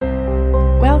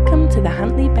to the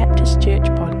Huntly Baptist Church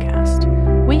podcast.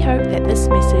 We hope that this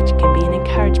message can be an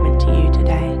encouragement to you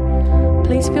today.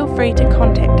 Please feel free to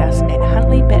contact us at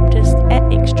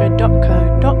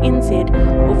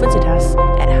huntlybaptist@extra.co.nz or visit us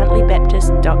at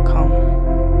huntlybaptist.com.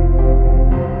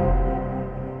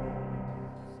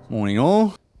 Morning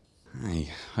all. Hey,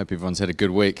 hope everyone's had a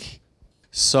good week.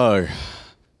 So,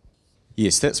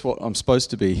 yes, that's what I'm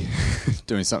supposed to be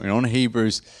doing something on,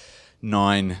 Hebrews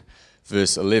 9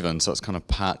 verse 11, so it's kind of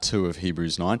part 2 of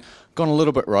Hebrews 9. Gone a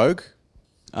little bit rogue,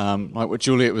 like what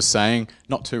Juliet was saying,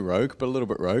 not too rogue, but a little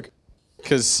bit rogue.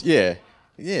 Because, thank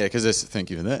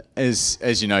you for that.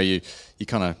 As you know, you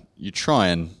try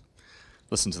and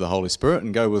listen to the Holy Spirit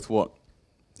and go with what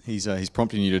He's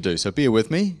prompting you to do. So bear with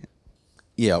me.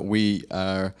 Yeah, we're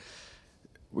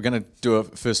going to do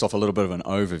first off a little bit of an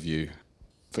overview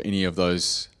for any of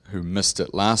those who missed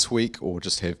it last week or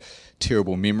just have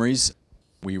terrible memories.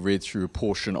 We read through a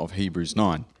portion of Hebrews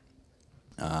 9,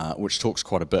 which talks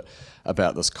quite a bit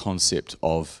about this concept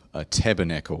of a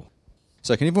tabernacle.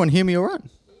 So can everyone hear me all right?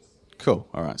 Cool.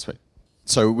 All right, sweet.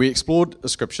 So we explored the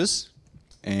scriptures,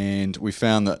 and we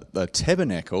found that the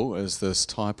tabernacle is this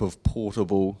type of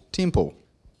portable temple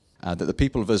that the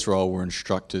people of Israel were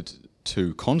instructed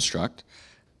to construct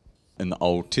in the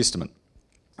Old Testament.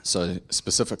 So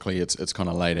specifically, it's kind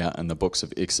of laid out in the books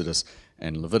of Exodus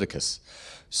and Leviticus.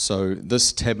 So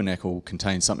this tabernacle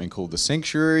contains something called the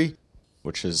sanctuary,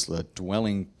 which is the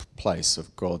dwelling place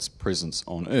of God's presence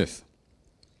on earth.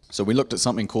 So we looked at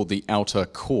something called the outer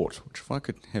court, which if I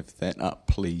could have that up,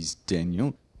 please,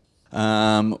 Daniel.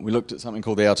 We looked at something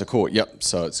called the outer court. Yep,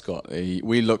 so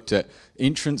we looked at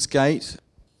entrance gate,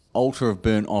 altar of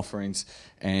burnt offerings,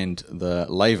 and the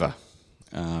laver,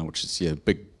 which is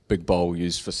big bowl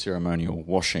used for ceremonial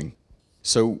washing.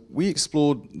 So we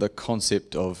explored the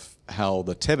concept of how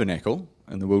the tabernacle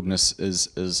in the wilderness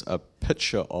is a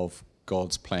picture of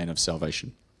God's plan of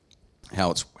salvation,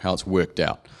 how it's worked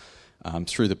out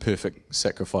through the perfect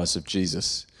sacrifice of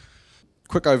Jesus.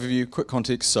 Quick overview, quick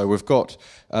context. So we've got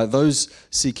those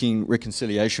seeking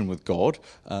reconciliation with God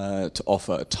to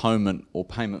offer atonement or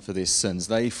payment for their sins.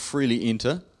 They freely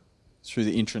enter through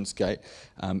the entrance gate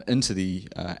into the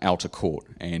outer court,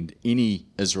 and any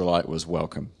Israelite was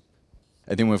welcome.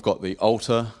 And then we've got the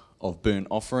altar of burnt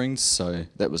offerings, so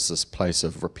that was this place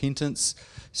of repentance,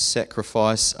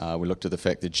 sacrifice. We looked at the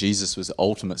fact that Jesus was the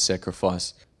ultimate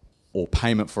sacrifice or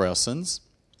payment for our sins,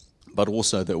 but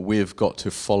also that we've got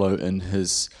to follow in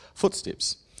his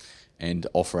footsteps and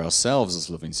offer ourselves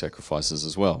as living sacrifices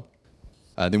as well.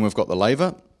 Then we've got the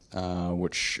laver,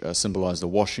 which symbolise the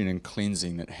washing and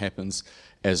cleansing that happens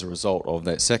as a result of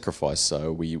that sacrifice.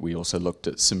 So we also looked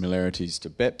at similarities to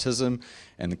baptism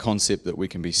and the concept that we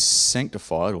can be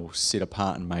sanctified or set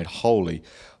apart and made holy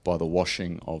by the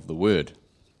washing of the word.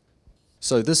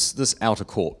 So this outer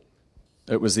court,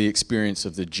 it was the experience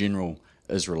of the general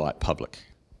Israelite public,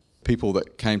 people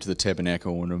that came to the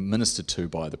tabernacle and were ministered to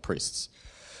by the priests.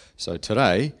 So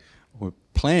today we're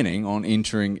planning on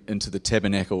entering into the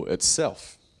tabernacle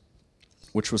itself,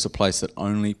 which was a place that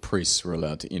only priests were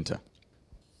allowed to enter.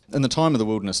 In the time of the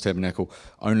wilderness tabernacle,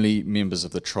 only members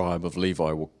of the tribe of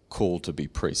Levi were called to be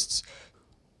priests.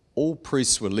 All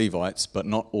priests were Levites, but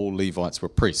not all Levites were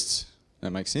priests.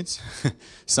 That makes sense?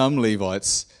 Some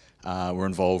Levites were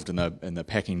involved in the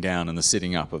packing down and the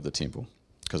setting up of the temple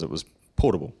because it was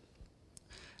portable.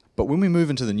 But when we move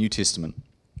into the New Testament,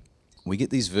 we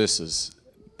get these verses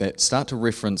that start to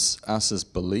reference us as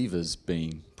believers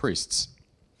being priests.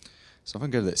 So if I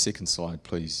can go to that second slide,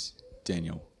 please,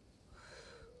 Daniel.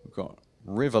 We've got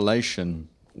Revelation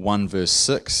 1 verse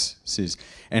 6 says,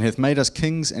 "And hath made us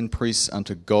kings and priests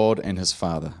unto God and his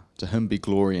Father. To him be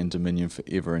glory and dominion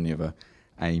forever and ever.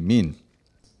 Amen."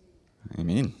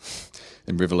 Amen.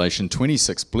 In Revelation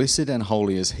 26, "Blessed and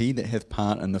holy is he that hath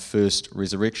part in the first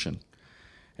resurrection.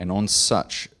 And on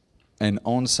such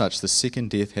the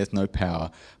second death hath no power,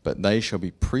 but they shall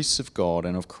be priests of God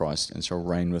and of Christ, and shall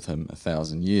reign with him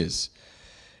 1,000 years.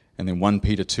 And then 1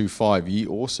 Peter 2:5, "Ye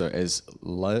also as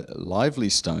lively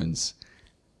stones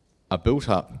are built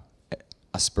up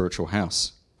a spiritual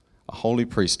house, a holy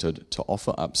priesthood, to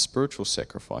offer up spiritual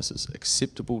sacrifices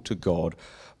acceptable to God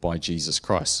by Jesus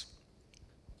Christ."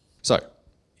 So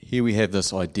here we have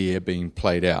this idea being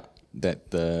played out, that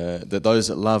those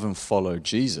that love and follow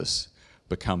Jesus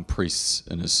become priests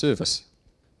in his service.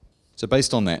 So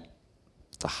based on that,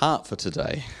 the heart for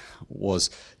today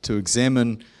was to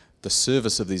examine the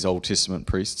service of these Old Testament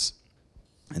priests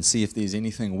and see if there's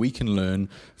anything we can learn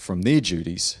from their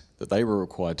duties that they were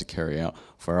required to carry out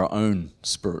for our own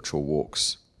spiritual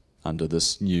walks under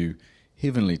this new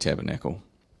heavenly tabernacle.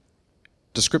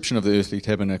 description of the earthly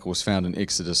tabernacle was found in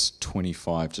Exodus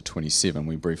 25 to 27.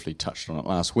 We briefly touched on it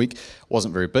last week. It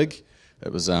wasn't very big.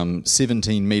 It was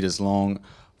 17 metres long,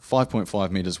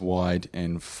 5.5 metres wide,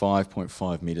 and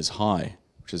 5.5 metres high,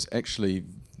 which is actually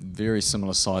very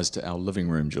similar size to our living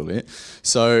room, Juliet.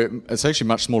 So it's actually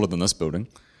much smaller than this building.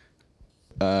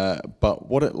 But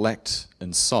what it lacked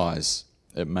in size,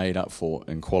 it made up for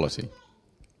in quality.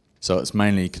 So it's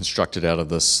mainly constructed out of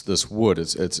this wood.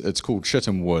 It's called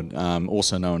shittim wood,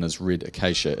 also known as red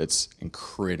acacia. It's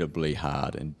incredibly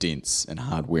hard and dense and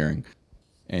hard wearing.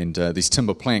 And these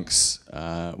timber planks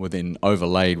were then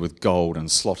overlaid with gold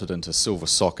and slotted into silver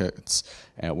sockets,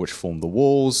 which formed the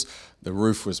walls. The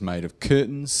roof was made of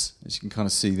curtains, as you can kind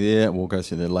of see there. We'll go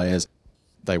through the layers.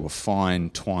 They were fine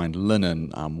twined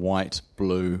linen, white,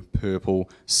 blue, purple,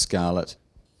 scarlet,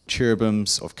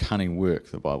 cherubims of cunning work,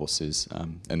 the Bible says.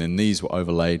 And then these were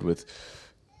overlaid with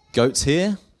goat's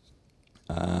hair,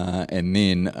 and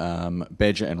then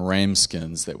badger and ram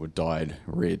skins that were dyed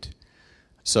red.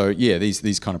 So yeah,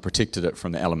 these kind of protected it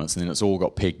from the elements, and then it's all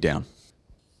got pegged down.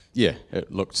 Yeah,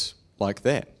 it looked like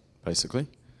that, basically.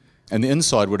 And the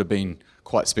inside would have been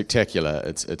quite spectacular.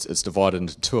 It's divided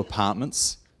into two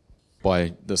apartments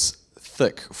by this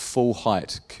thick,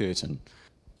 full-height curtain.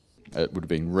 It would have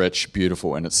been rich,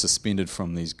 beautiful, and it's suspended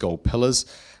from these gold pillars.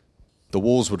 The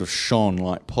walls would have shone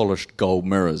like polished gold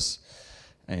mirrors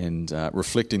and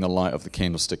reflecting the light of the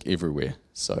candlestick everywhere.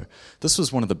 So this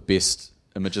was one of the best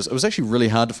images. It was actually really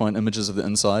hard to find images of the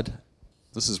inside.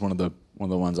 This is one of the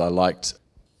ones I liked.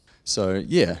 So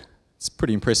yeah, it's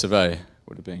pretty impressive, eh?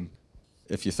 Would have been,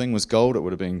 if your thing was gold, it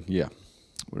would have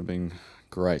been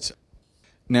great.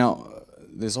 Now,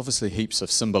 there's obviously heaps of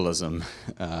symbolism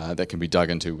that can be dug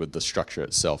into with the structure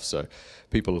itself. So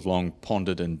people have long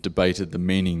pondered and debated the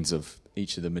meanings of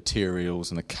each of the materials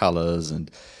and the colours.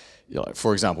 And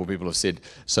for example, people have said,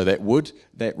 so that wood,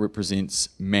 that represents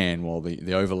man, while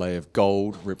the overlay of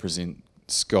gold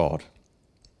represents God.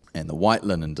 And the white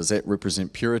linen, does that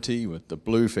represent purity, with the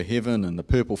blue for heaven and the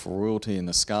purple for royalty and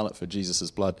the scarlet for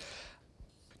Jesus' blood?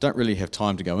 Don't really have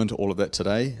time to go into all of that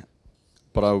today,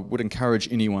 but I would encourage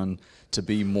anyone to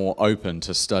be more open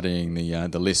to studying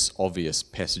the less obvious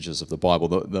passages of the Bible,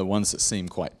 the ones that seem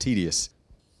quite tedious.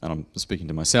 And I'm speaking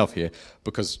to myself here,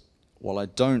 because while I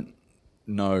don't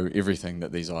know everything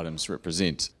that these items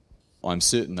represent, I'm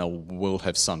certain they will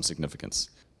have some significance,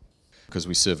 because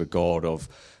we serve a God of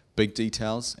big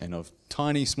details and of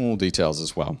tiny, small details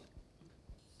as well.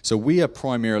 So we are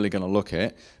primarily going to look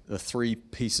at the three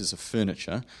pieces of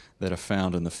furniture that are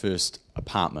found in the first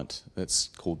apartment that's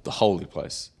called the holy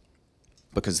place,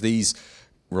 because these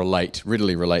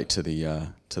readily relate to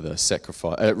the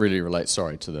sacrifice. It really relates,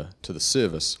 to the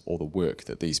service or the work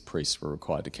that these priests were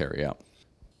required to carry out.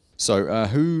 So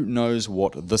who knows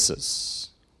what this is?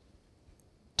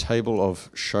 Table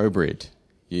of showbread.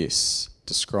 Yes,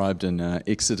 described in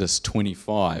Exodus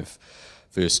 25.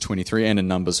 Verse 23, and in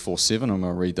Numbers 4:7, I'm going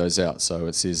to read those out. So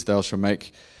it says, thou shalt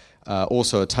make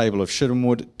also a table of shittim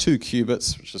wood, 2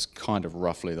 cubits, which is kind of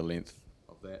roughly the length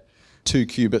of that. 2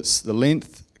 cubits the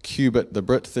length, cubit the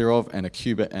breadth thereof, and a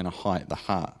cubit and a height,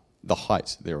 the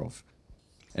height thereof.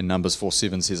 And Numbers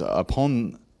 4:7 says,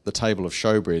 upon the table of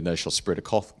showbread they shall spread a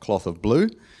cloth of blue,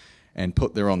 and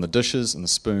put thereon the dishes and the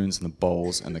spoons and the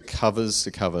bowls and the covers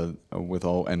to cover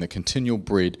withal, and the continual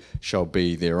bread shall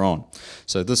be thereon.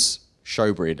 So this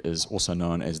showbread is also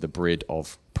known as the bread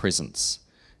of presence.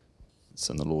 It's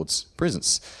in the Lord's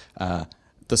presence.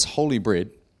 This holy bread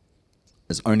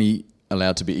is only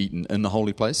allowed to be eaten in the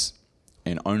holy place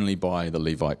and only by the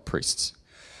Levite priests.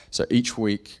 So each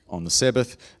week on the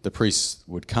Sabbath, the priests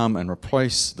would come and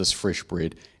replace this fresh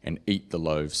bread and eat the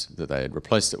loaves that they had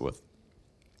replaced it with.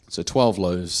 So 12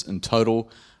 loaves in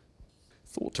total,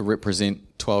 thought to represent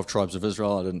 12 tribes of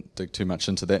Israel. I didn't dig too much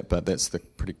into that, but that's the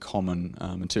pretty common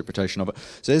interpretation of it.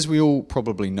 So as we all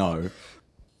probably know,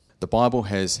 the Bible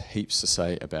has heaps to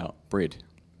say about bread.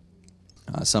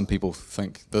 Some people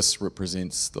think this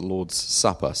represents the Lord's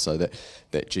Supper, so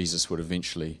that Jesus would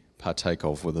eventually partake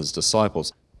of with his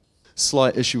disciples.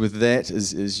 Slight issue with that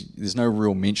is there's no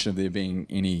real mention of there being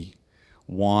any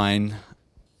wine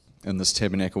in this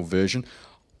tabernacle version.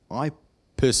 I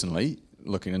personally,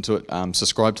 looking into it,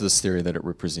 subscribe to this theory that it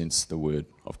represents the Word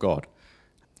of God.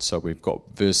 So we've got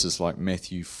verses like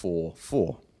Matthew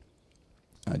 4:4.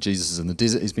 Jesus is in the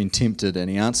desert, he's been tempted, and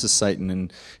he answers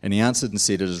Satan, and he answered and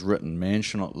said, it is written, man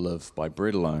shall not live by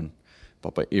bread alone,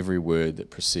 but by every word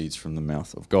that proceeds from the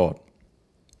mouth of God.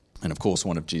 And of course,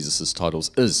 one of Jesus'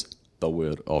 titles is the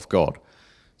Word of God.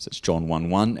 So it's John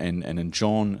 1:1, and in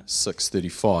John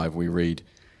 6:35 we read,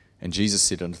 and Jesus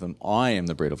said unto them, I am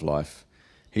the bread of life.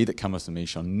 He that cometh to me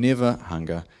shall never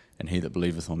hunger, and he that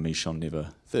believeth on me shall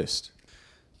never thirst.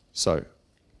 So,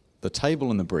 the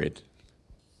table and the bread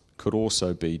could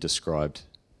also be described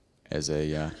as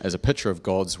a picture of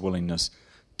God's willingness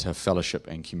to fellowship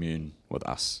and commune with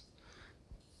us.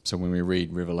 So when we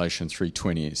read Revelation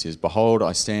 3:20, it says, "Behold,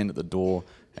 I stand at the door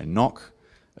and knock.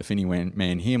 If any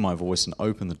man hear my voice and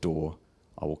open the door,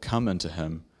 I will come into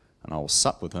him, and I will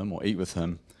sup with him," or eat with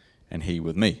him, "and he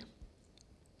with me."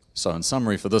 So in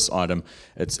summary for this item,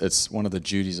 it's one of the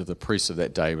duties of the priests of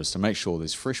that day was to make sure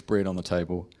there's fresh bread on the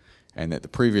table and that the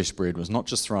previous bread was not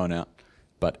just thrown out,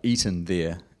 but eaten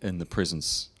there in the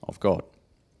presence of God.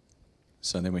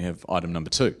 So then we have item number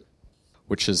 2,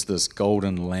 which is this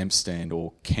golden lampstand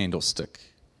or candlestick.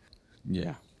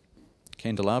 Yeah.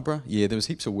 Candelabra? Yeah, there was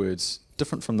heaps of words,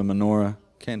 different from the menorah,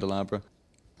 candelabra.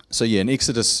 So yeah, in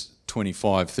Exodus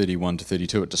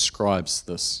 25:31-32, it describes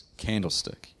this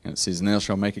candlestick. And it says, "And thou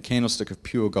shalt make a candlestick of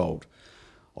pure gold.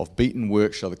 Of beaten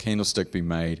work shall the candlestick be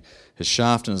made. His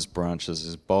shaft and his branches,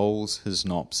 his bowls, his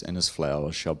knops, and his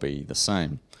flowers shall be the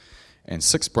same. And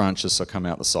 6 branches shall come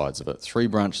out the sides of it, 3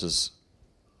 branches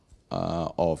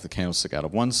of the candlestick out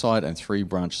of one side, and 3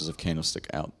 branches of candlestick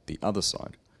out the other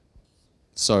side."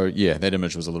 So yeah, that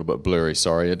image was a little bit blurry,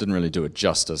 sorry. It didn't really do it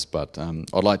justice, but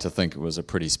I'd like to think it was a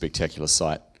pretty spectacular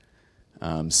sight,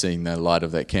 seeing the light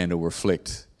of that candle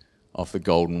reflect off the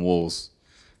golden walls.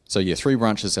 So yeah, 3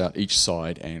 branches out each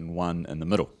side and 1 in the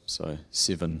middle, so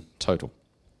 7 total.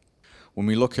 When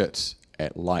we look at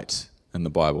light in the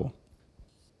Bible,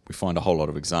 we find a whole lot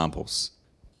of examples,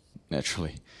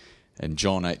 naturally. In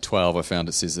John 8:12, I found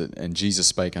it says that, "And Jesus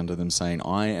spake unto them, saying,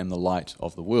 I am the light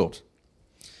of the world.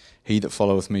 He that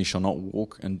followeth me shall not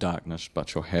walk in darkness, but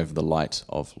shall have the light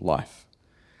of life."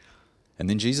 And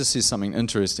then Jesus says something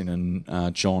interesting in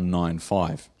John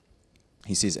 9:5.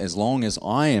 He says, "As long as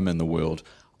I am in the world,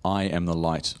 I am the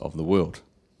light of the world."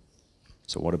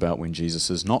 So what about when Jesus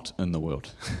is not in the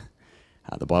world?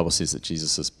 The Bible says that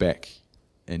Jesus is back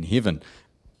in heaven.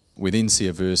 We then see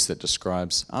a verse that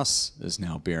describes us as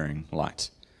now bearing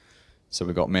light. So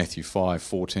we've got Matthew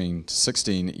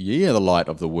 5:14-16. "Ye are the light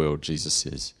of the world," Jesus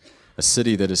says. "A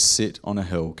city that is set on a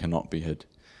hill cannot be hid.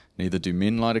 Neither do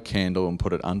men light a candle and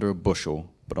put it under a bushel,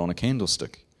 but on a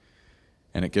candlestick.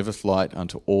 And it giveth light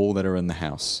unto all that are in the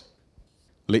house.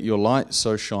 Let your light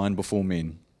so shine before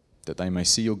men, that they may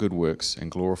see your good works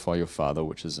and glorify your Father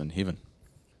which is in heaven."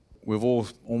 We've all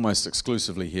almost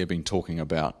exclusively here been talking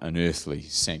about an earthly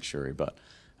sanctuary, but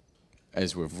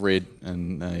as we've read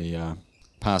in a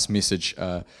past message,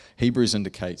 Hebrews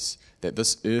indicates that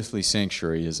this earthly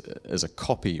sanctuary is a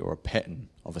copy or a pattern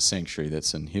of a sanctuary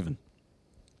that's in heaven.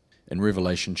 In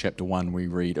Revelation chapter 1, we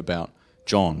read about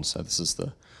John, so this is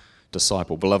the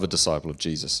beloved disciple of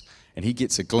Jesus, and he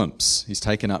gets a glimpse. He's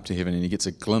taken up to heaven and he gets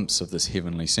a glimpse of this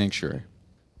heavenly sanctuary.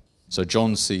 So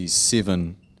John sees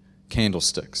 7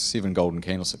 candlesticks, 7 golden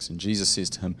candlesticks, and Jesus says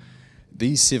to him,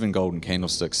 these 7 golden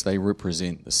candlesticks, they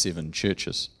represent the 7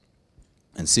 churches.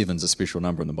 And 7's a special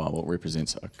number in the Bible. It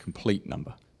represents a complete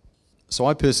number. So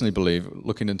I personally believe,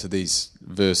 looking into these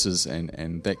verses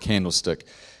and that candlestick,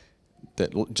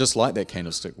 that just like that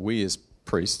candlestick, we as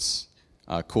priests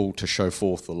are called to show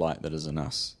forth the light that is in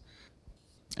us.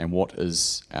 And what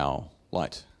is our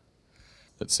light?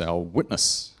 It's our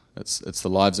witness. It's the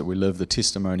lives that we live, the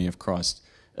testimony of Christ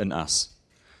in us.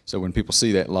 So when people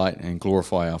see that light and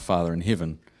glorify our Father in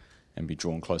heaven and be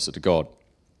drawn closer to God.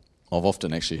 I've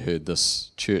often actually heard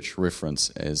this church reference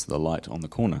as the light on the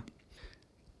corner.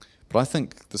 But I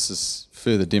think this is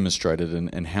further demonstrated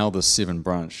in how the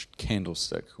 7-branched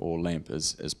candlestick or lamp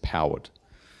is powered.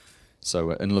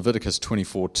 So in Leviticus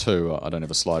 24:2, I don't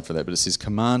have a slide for that, but it says,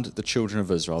 "Command the children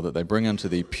of Israel that they bring unto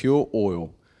thee pure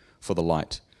oil for the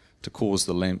light, to cause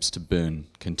the lamps to burn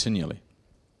continually."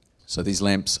 So these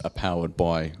lamps are powered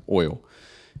by oil.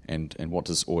 And what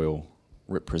does oil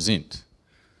represent?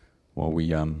 Well, we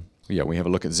have a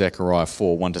look at Zechariah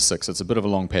 4:1-6. It's a bit of a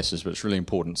long passage, but it's really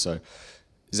important. So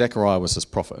Zechariah was this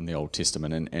prophet in the Old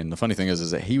Testament, and the funny thing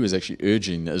is that he was actually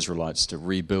urging the Israelites to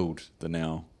rebuild the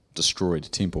now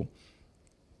destroyed temple.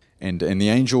 And the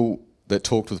angel that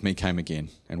talked with me came again,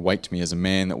 and waked me as a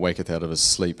man that waketh out of his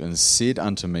sleep, and said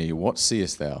unto me, What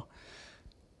seest thou?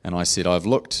 And I said, I have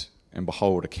looked, and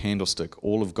behold, a candlestick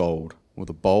all of gold, with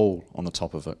a bowl on the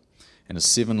top of it, and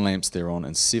 7 lamps thereon,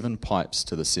 and 7 pipes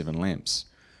to the 7 lamps,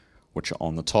 which are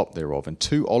on the top thereof, and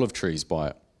 2 olive trees by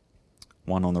it,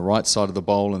 one on the right side of the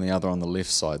bowl, and the other on the left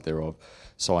side thereof.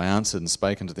 So I answered and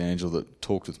spake unto the angel that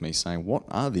talked with me, saying, What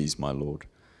are these, my Lord?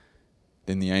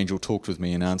 Then the angel talked with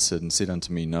me and answered and said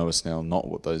unto me, Knowest thou not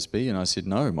what those be? And I said,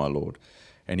 No, my Lord.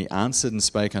 And he answered and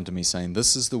spake unto me, saying,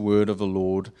 This is the word of the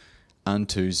Lord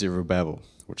unto Zerubbabel,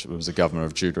 which was the governor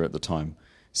of Judah at the time,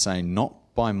 saying, Not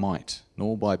by might,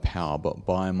 nor by power, but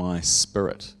by my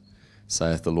Spirit,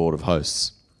 saith the Lord of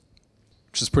hosts.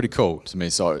 Which is pretty cool to me.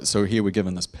 So here we're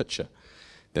given this picture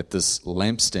that this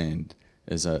lampstand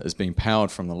is being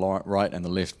powered from the right and the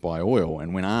left by oil.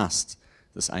 And when asked,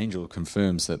 this angel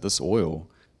confirms that this oil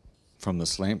from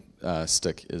this lamp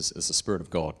stick is the Spirit of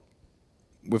God.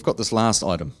 We've got this last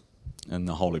item in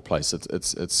the holy place.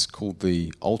 It's called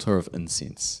the altar of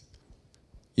incense.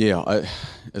 Yeah,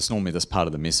 it's normally this part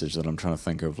of the message that I'm trying to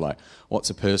think of, like, what's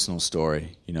a personal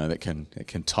story, that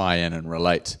can tie in and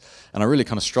relate. And I really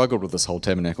kind of struggled with this whole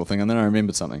tabernacle thing, and then I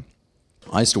remembered something.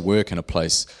 I used to work in a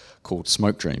place called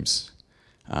Smoke Dreams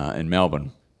in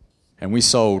Melbourne, and we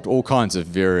sold all kinds of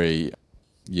very,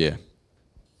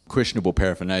 questionable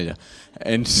paraphernalia.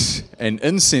 And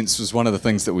incense was one of the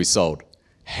things that we sold,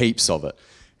 heaps of it.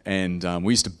 And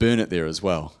we used to burn it there as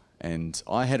well. And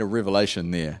I had a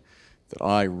revelation there that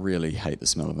I really hate the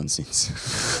smell of incense.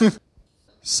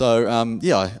 So,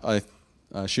 I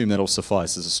assume that'll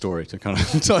suffice as a story to kind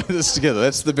of tie this together.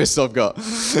 That's the best I've got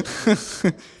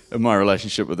in my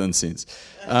relationship with incense.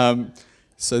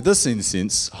 So this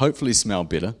incense hopefully smell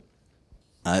better.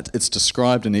 It's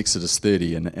described in Exodus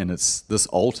 30, and it's this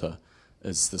altar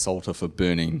for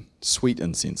burning sweet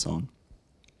incense on.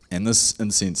 And this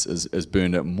incense is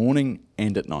burned at morning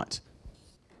and at night.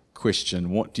 Question,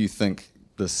 what do you think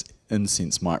this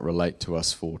incense might relate to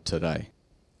us for today?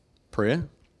 Prayer?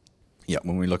 Yeah,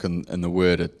 when we look in the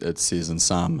Word, it says in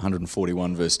Psalm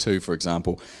 141 verse 2, for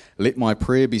example, let my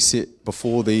prayer be set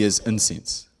before thee as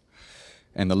incense,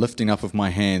 and the lifting up of my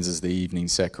hands as the evening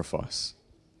sacrifice.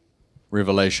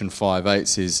 Revelation 5:8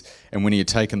 says, and when he had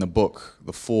taken the book,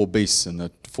 the 4 beasts and the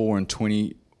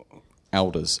 24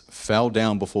 elders fell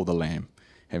down before the Lamb,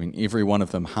 having every one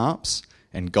of them harps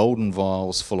and golden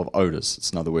vials full of odours.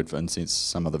 It's another word for incense.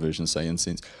 Some other versions say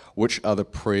incense, which are the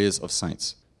prayers of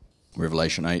saints.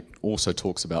 Revelation 8 also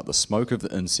talks about the smoke of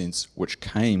the incense, which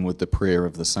came with the prayer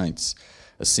of the saints,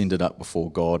 ascended up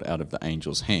before God out of the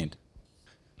angel's hand.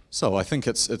 So I think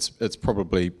it's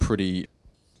probably pretty,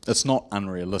 it's not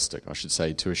unrealistic, I should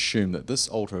say, to assume that this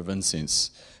altar of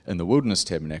incense in the Wilderness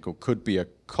Tabernacle could be a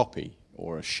copy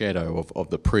or a shadow of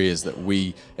the prayers that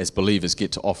we as believers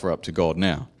get to offer up to God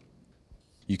now.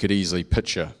 You could easily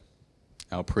picture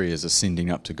our prayers ascending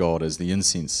up to God as the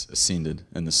incense ascended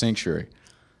in the sanctuary.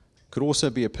 It could also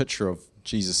be a picture of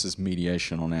Jesus'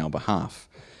 mediation on our behalf.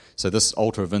 So this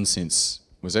altar of incense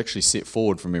was actually set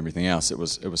forward from everything else. It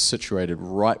was situated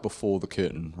right before the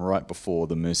curtain, right before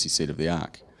the mercy seat of the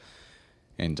ark.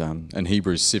 And in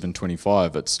Hebrews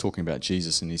 7:25, it's talking about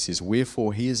Jesus, and he says,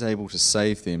 wherefore he is able to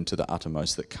save them to the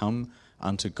uttermost that come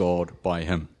unto God by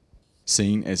him,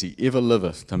 seeing as he ever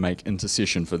liveth to make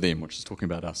intercession for them, which is talking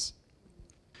about us.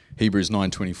 Hebrews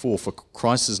 9:24, for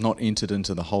Christ is not entered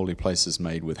into the holy places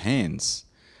made with hands,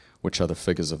 which are the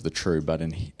figures of the true, but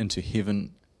into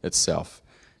heaven itself,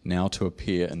 now to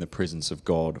appear in the presence of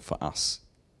God for us.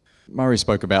 Murray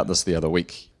spoke about this the other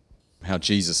week, how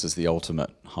Jesus is the ultimate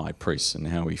high priest and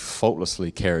how he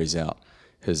faultlessly carries out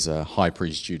his high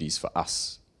priest duties for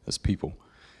us as people.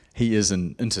 He is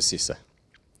an intercessor,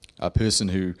 a person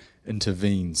who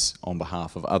intervenes on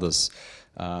behalf of others.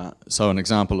 So an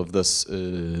example of this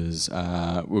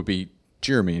would be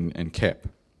Jeremy and Cap.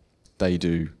 They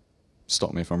do,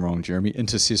 stop me if I'm wrong, Jeremy,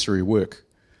 intercessory work.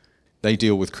 They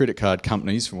deal with credit card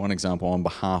companies, for one example, on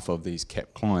behalf of these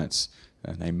Cap clients.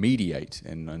 And they mediate,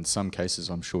 and in some cases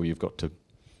I'm sure you've got to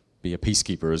be a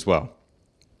peacekeeper as well.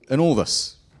 In all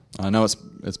this, I know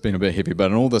it's been a bit heavy, but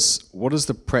in all this, what is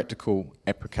the practical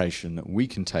application that we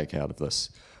can take out of this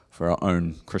for our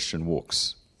own Christian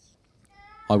walks?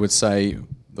 I would say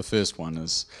the first one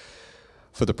is,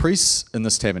 for the priests in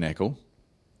this tabernacle,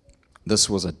 this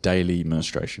was a daily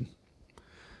ministration.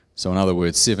 So in other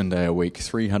words, 7 day a week,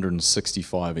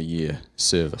 365 a year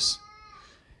service.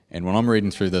 And when I'm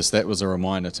reading through this, that was a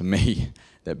reminder to me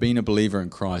that being a believer in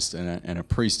Christ and a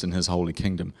priest in his holy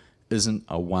kingdom isn't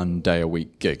a 1 day a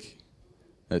week gig.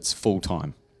 It's full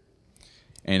time.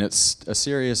 And it's a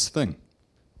serious thing.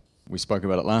 We spoke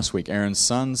about it last week. Aaron's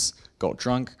sons got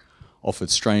drunk, offered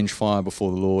strange fire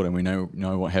before the Lord, and we know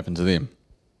what happened to them.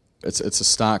 It's a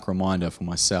stark reminder for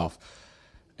myself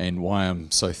and why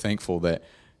I'm so thankful that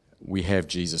we have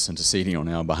Jesus interceding on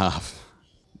our behalf.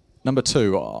 Number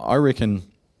 2, I reckon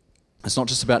it's not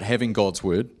just about having God's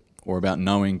word or about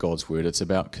knowing God's word, it's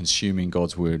about consuming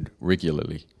God's word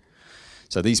regularly.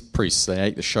 So these priests, they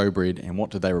ate the showbread, and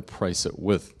what did they replace it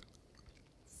with?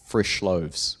 Fresh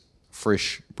loaves,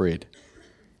 fresh bread.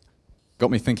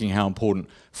 Got me thinking how important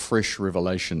fresh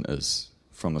revelation is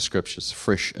from the scriptures,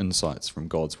 fresh insights from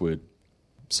God's word.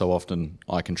 so often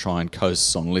I can try and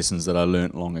coast on lessons that I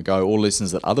learnt long ago or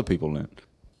lessons that other people learnt.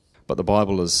 But the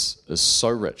Bible is so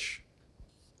rich,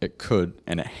 it could,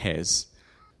 and it has,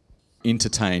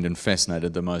 entertained and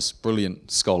fascinated the most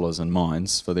brilliant scholars and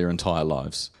minds for their entire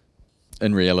lives.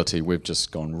 In reality, we've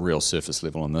just gone real surface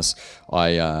level on this.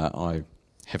 I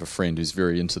have a friend who's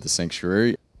very into the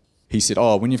sanctuary. He said,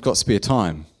 when you've got spare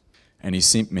time, and he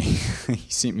sent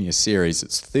me a series.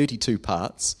 It's 32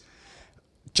 parts,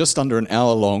 just under an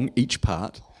hour long each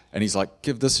part, and he's like,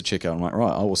 give this a check out. I'm like,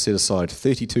 right, I will set aside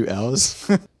 32 hours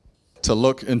to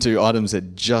look into items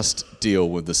that just deal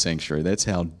with the sanctuary. That's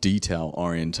how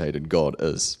detail-orientated God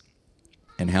is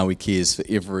and how he cares for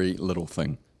every little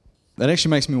thing. That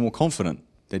actually makes me more confident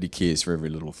that he cares for every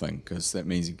little thing, because that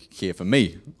means he can care for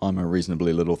me. I'm a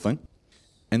reasonably little thing.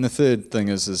 And the third thing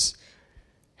is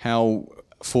how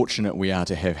fortunate we are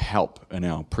to have help in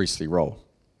our priestly role.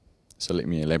 So let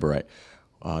me elaborate.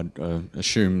 I'd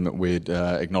assume that we'd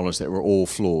acknowledge that we're all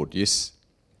flawed, yes?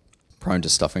 Prone to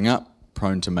stuffing up,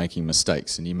 prone to making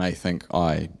mistakes, and you may think,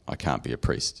 I can't be a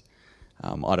priest.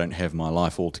 I don't have my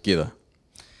life all together.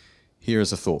 Here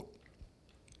is a thought.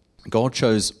 God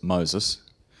chose Moses,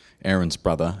 Aaron's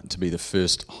brother, to be the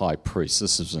first high priest.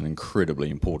 This is an incredibly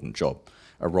important job,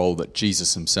 a role that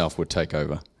Jesus himself would take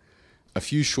over. A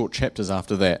few short chapters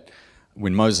after that,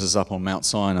 when Moses is up on Mount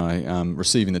Sinai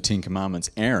receiving the Ten Commandments,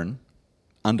 Aaron,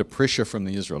 under pressure from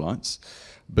the Israelites,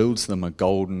 builds them a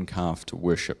golden calf to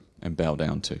worship and bow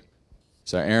down to.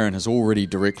 So Aaron has already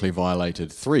directly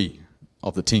violated 3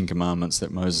 of the 10 commandments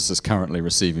that Moses is currently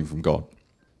receiving from God.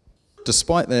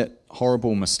 Despite that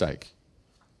horrible mistake,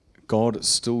 God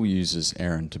still uses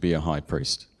Aaron to be a high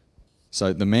priest.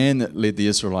 So the man that led the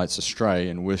Israelites astray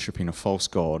in worshipping a false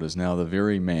god is now the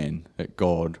very man that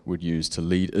God would use to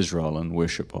lead Israel in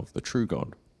worship of the true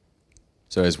God.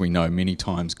 So as we know, many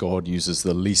times God uses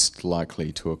the least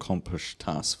likely to accomplish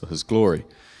tasks for his glory.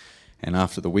 And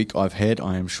after the week I've had,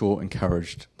 I am sure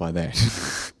encouraged by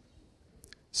that.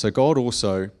 So God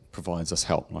also provides us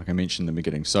help, like I mentioned in the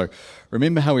beginning. So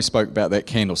remember how we spoke about that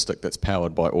candlestick that's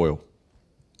powered by oil,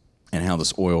 and how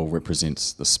this oil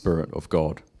represents the Spirit of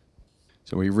God.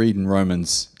 So we read in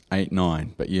Romans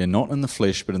 8:9, but ye are not in the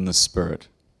flesh, but in the Spirit,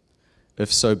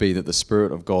 if so be that the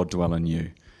Spirit of God dwell in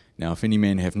you. Now if any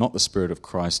man have not the Spirit of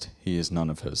Christ, he is none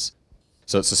of his.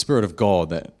 So it's the Spirit of God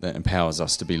that empowers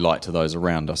us to be light to those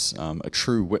around us, a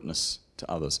true witness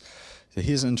to others. So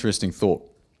here's an interesting thought.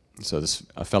 So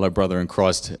a fellow brother in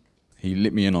Christ, he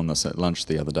let me in on this at lunch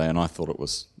the other day, and I thought it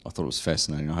was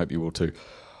fascinating. I hope you will too.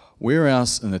 Where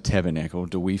else in the tabernacle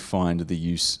do we find the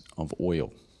use of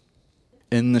oil?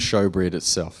 In the showbread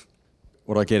itself.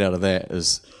 What I get out of that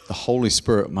is the Holy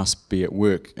Spirit must be at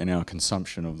work in our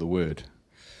consumption of the Word.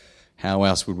 How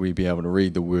else would we be able to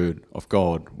read the Word of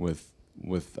God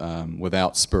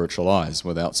without spiritual eyes,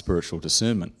 without spiritual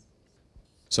discernment?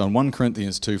 So in 1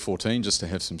 Corinthians 2:14, just to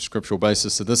have some scriptural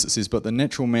basis to this, it says, but the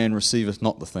natural man receiveth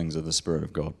not the things of the Spirit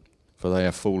of God, for they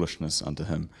are foolishness unto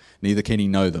him. Neither can he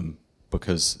know them,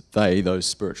 because those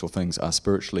spiritual things, are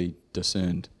spiritually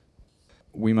discerned.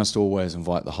 We must always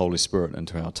invite the Holy Spirit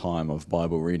into our time of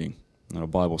Bible reading, and of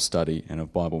Bible study, and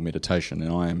of Bible meditation,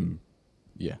 and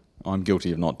I'm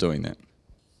guilty of not doing that.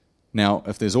 Now,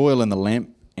 if there's oil in the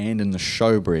lamp and in the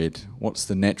showbread, what's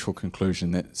the natural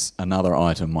conclusion that another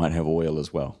item might have oil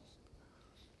as well?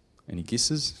 Any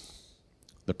guesses?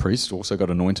 The priest also got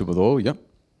anointed with oil, yep,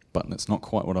 but that's not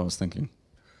quite what I was thinking.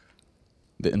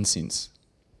 The incense.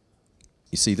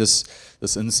 You see, this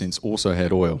incense also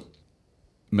had oil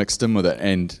mixed in with it,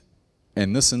 and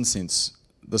this incense,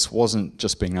 this wasn't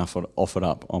just being offered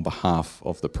up on behalf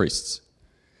of the priests.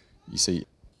 You see,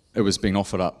 it was being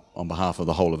offered up on behalf of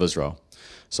the whole of Israel.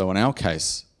 So in our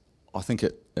case, I think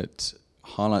it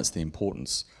highlights the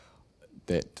importance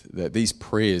that these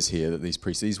prayers here, that these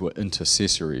priests, these were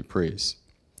intercessory prayers.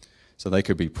 So they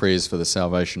could be prayers for the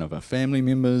salvation of our family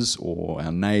members or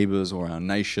our neighbours or our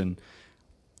nation.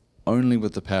 Only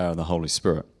with the power of the Holy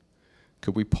Spirit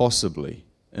could we possibly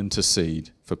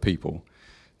intercede for people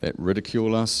that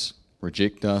ridicule us,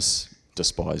 reject us,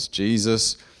 despise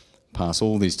Jesus, pass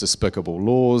all these despicable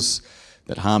laws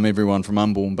that harm everyone from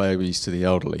unborn babies to the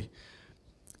elderly.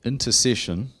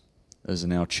 Intercession is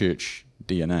in our church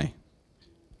DNA.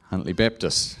 Huntley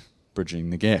Baptist, bridging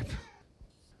the gap.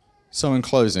 So in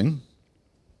closing,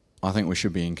 I think we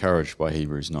should be encouraged by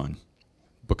Hebrews 9,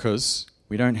 because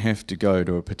we don't have to go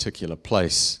to a particular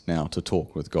place now to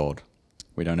talk with God.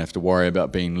 We don't have to worry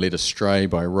about being led astray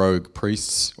by rogue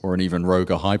priests or an even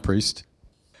roguer high priest.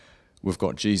 We've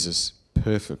got Jesus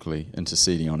perfectly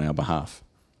interceding on our behalf.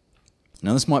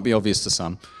 Now, this might be obvious to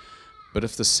some, but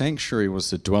if the sanctuary was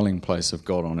the dwelling place of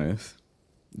God on earth,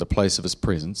 the place of his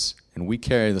presence, and we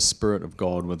carry the Spirit of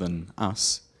God within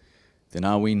us, then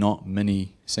are we not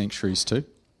mini sanctuaries too?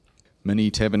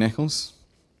 Mini tabernacles?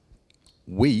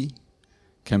 We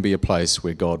can be a place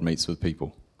where God meets with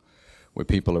people, where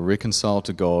people are reconciled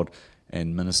to God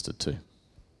and ministered to.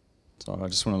 So I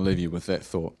just want to leave you with that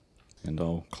thought, and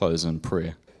I'll close in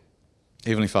prayer.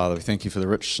 Heavenly Father, we thank you for the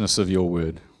richness of your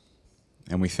word,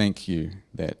 and we thank you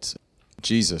that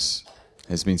Jesus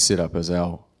has been set up as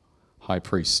our high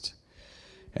priest,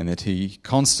 and that he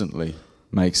constantly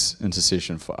makes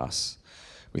intercession for us.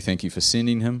 We thank you for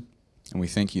sending him, and we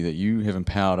thank you that you have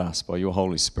empowered us by your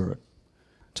Holy Spirit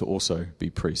to also be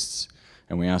priests.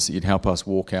 And we ask that you'd help us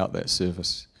walk out that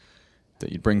service,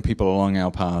 that you'd bring people along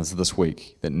our paths this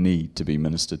week that need to be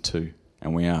ministered to.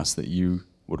 And we ask that you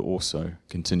would also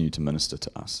continue to minister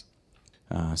to us.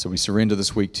 So we surrender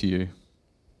this week to you.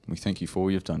 We thank you for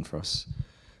all you've done for us.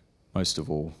 Most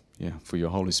of all, for your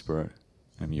Holy Spirit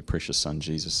and your precious Son,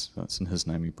 Jesus. That's in his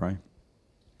name we pray.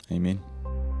 Amen.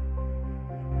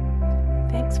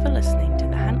 Thanks for listening to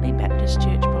the Huntly Baptist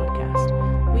Church podcast.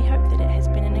 We hope that it has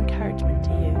been an encouragement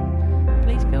to you.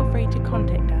 Please feel free to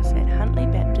contact us at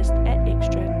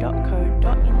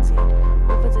huntlybaptist@extra.co.nz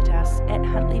or visit us at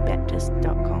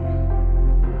huntlybaptist.com.